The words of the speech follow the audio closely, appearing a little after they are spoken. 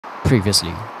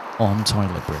Previously on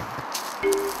Toilet Break.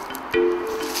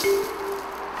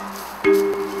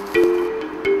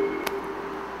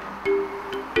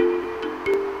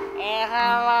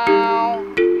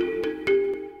 Hello.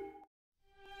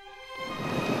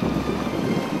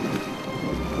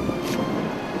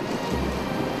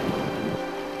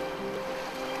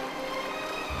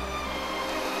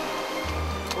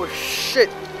 Oh shit.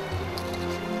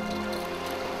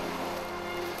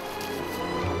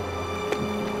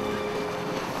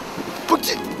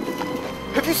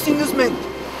 Have you seen this man?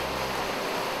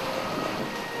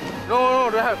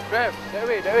 No, don't have. That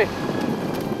way.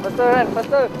 Faster, man,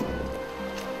 faster.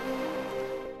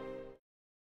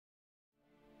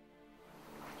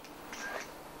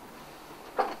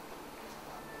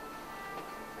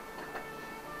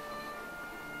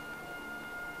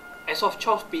 As of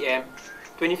 12 p.m.,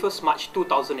 21st March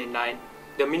 2009,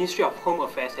 the Ministry of Home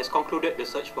Affairs has concluded the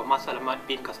search for Selamat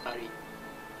bin Kastari.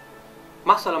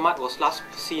 Selamat was last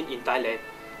seen in Thailand,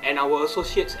 and our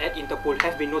associates at Interpol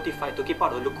have been notified to keep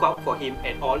out a lookout for him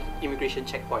at all immigration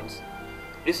checkpoints.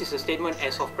 This is a statement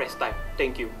as of press time.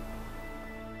 Thank you.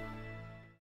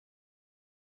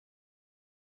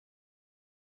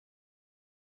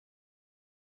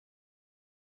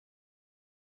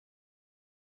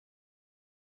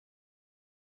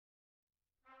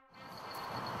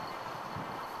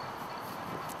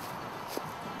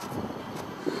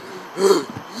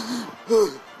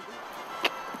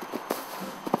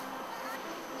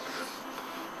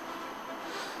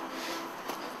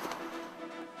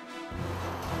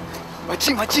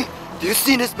 Makcik, do you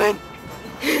see this man?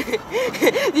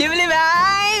 Dia boleh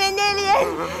main alien.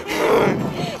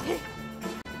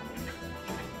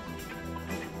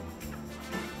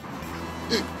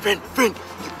 Friend,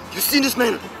 you see this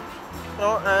man?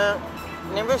 No,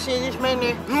 never see this man.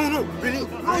 No, really?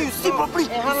 No, you see properly.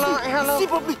 Hello. You see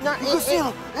properly. No, You go see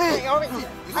him. Hey,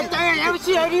 I never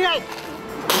see already, right?